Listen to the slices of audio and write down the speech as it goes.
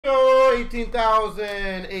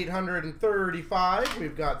19,835.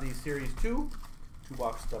 We've got the Series 2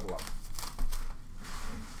 box double up.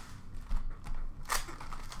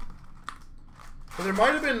 So there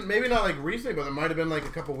might have been, maybe not like recently, but there might have been like a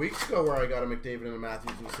couple weeks ago where I got a McDavid and a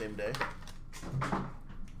Matthews in the same day.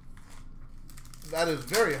 That is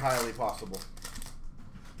very highly possible.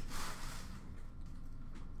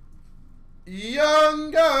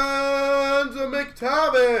 Young Guns of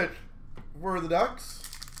McTavish for the Ducks.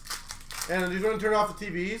 And he's going to turn off the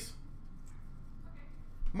TVs.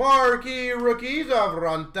 Marquee Rookies of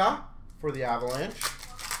Ranta for the Avalanche.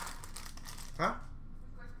 Huh?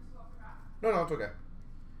 No, it's okay.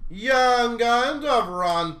 Young Guns of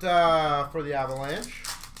Ranta for the Avalanche.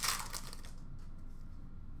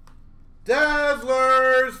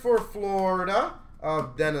 Dazzlers for Florida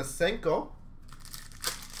of Denisenko.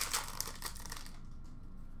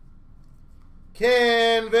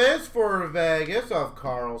 Canvas for Vegas of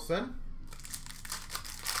Carlson.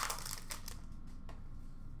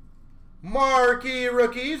 Marquee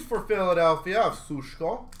Rookies for Philadelphia of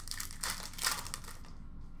Sushko.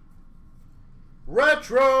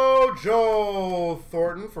 Retro Joe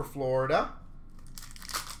Thornton for Florida.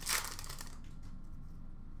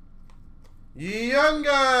 Young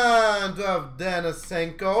Guns of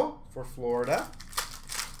Denisenko for Florida.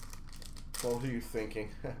 What are you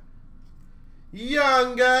thinking?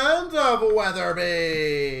 Young Guns of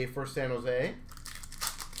Weatherby for San Jose.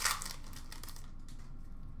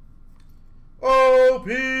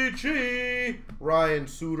 OPG Ryan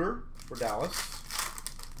Suter for Dallas.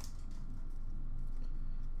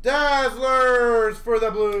 Dazzlers for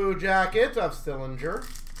the Blue Jackets of Sillinger.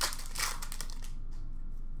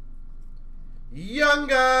 Young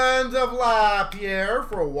Guns of Lapierre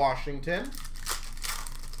for Washington.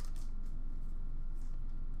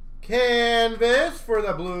 Canvas for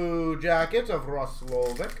the Blue Jackets of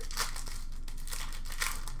Roslovic.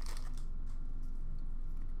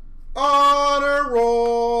 Honor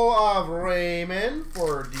Roll of Raymond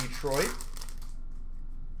for Detroit.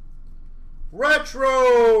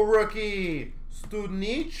 Retro Rookie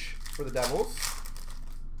Studnich for the Devils.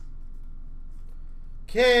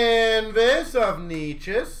 Canvas of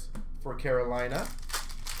Nietzsche's for Carolina.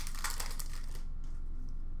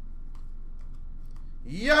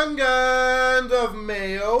 Young Guns of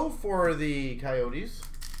Mayo for the Coyotes.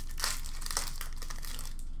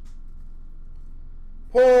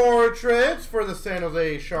 Portraits for the San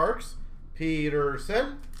Jose Sharks,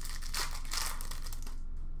 Peterson.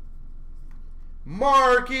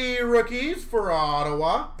 Marquee Rookies for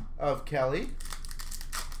Ottawa of Kelly.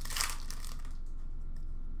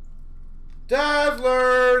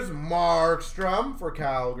 Dazzlers Markstrom for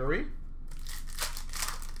Calgary.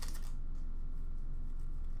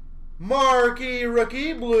 Marquee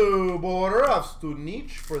Rookie Blue Border of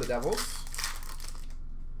Studnich for the Devils.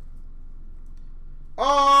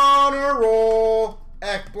 Honor Roll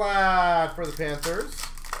Ekblad for the Panthers.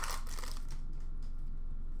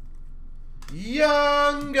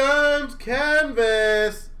 Young Guns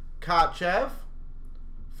Canvas Kotchev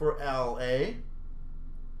for LA.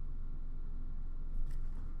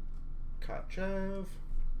 Kotchev.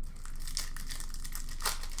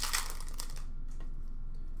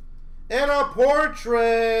 And a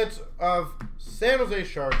portrait of San Jose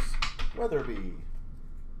Sharks, Weatherby.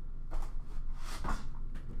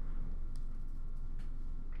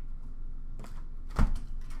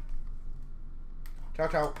 Ciao,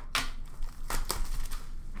 ciao.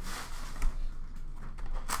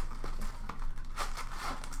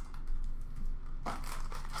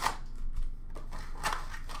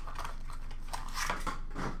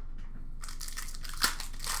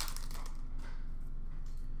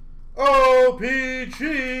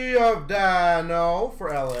 OPG of Dano for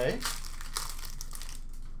LA.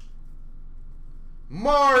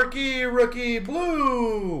 Marquee Rookie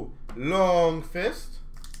Blue Longfist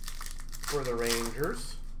for the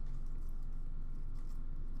Rangers.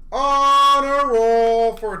 Honor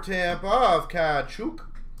Roll for Tampa of Kachuk.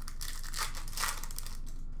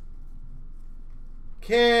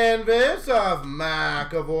 Canvas of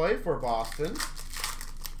McAvoy for Boston.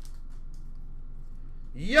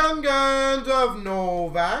 Young Guns of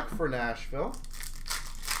Novak for Nashville.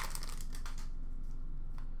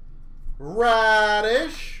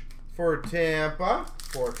 Radish for Tampa,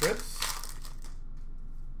 portraits.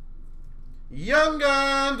 Young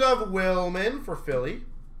Guns of Willman for Philly.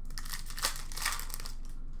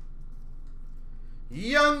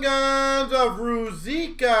 Young Guns of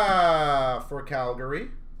Ruzicka for Calgary.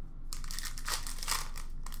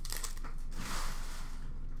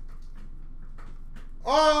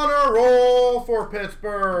 Honor Roll for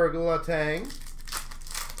Pittsburgh, Letang.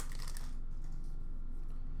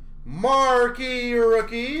 Marquee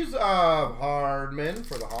rookies of Hardman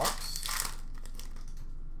for the Hawks.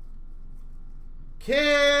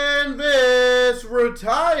 Canvas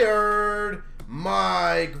retired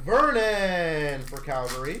Mike Vernon for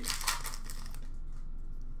Calgary.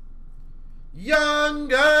 Young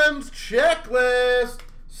Guns checklist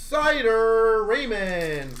Cider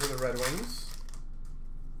Raymond for the Red Wings.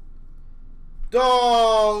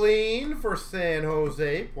 Darlene for San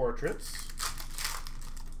Jose Portraits.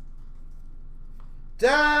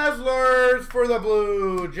 Dazzlers for the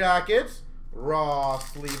Blue Jackets,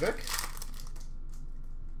 Ross Levick.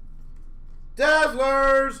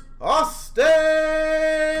 Dazzlers, Austin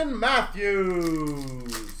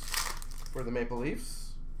Matthews for the Maple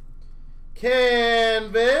Leafs.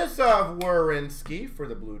 Canvas of Werenski for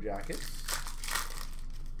the Blue Jackets.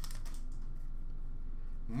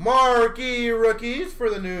 Marquee rookies for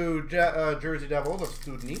the New Jersey Devils of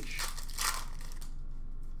Studenic.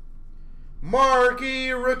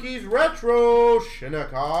 Marquee rookies retro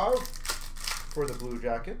Shinnikov for the Blue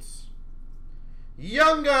Jackets.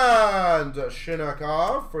 Young Guns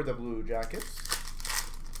Shinnikov for the Blue Jackets.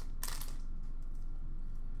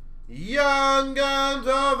 Young Guns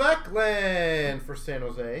of Eklund for San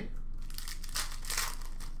Jose.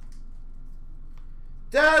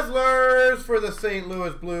 Dazzlers for the St.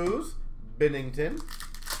 Louis Blues, Binnington.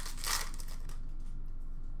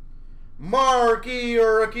 Marquee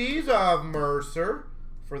rookies of Mercer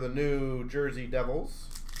for the New Jersey Devils.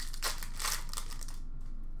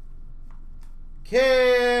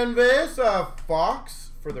 Canvas of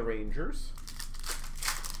Fox for the Rangers.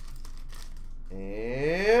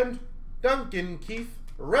 And Duncan Keith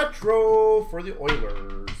retro for the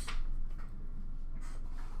Oilers.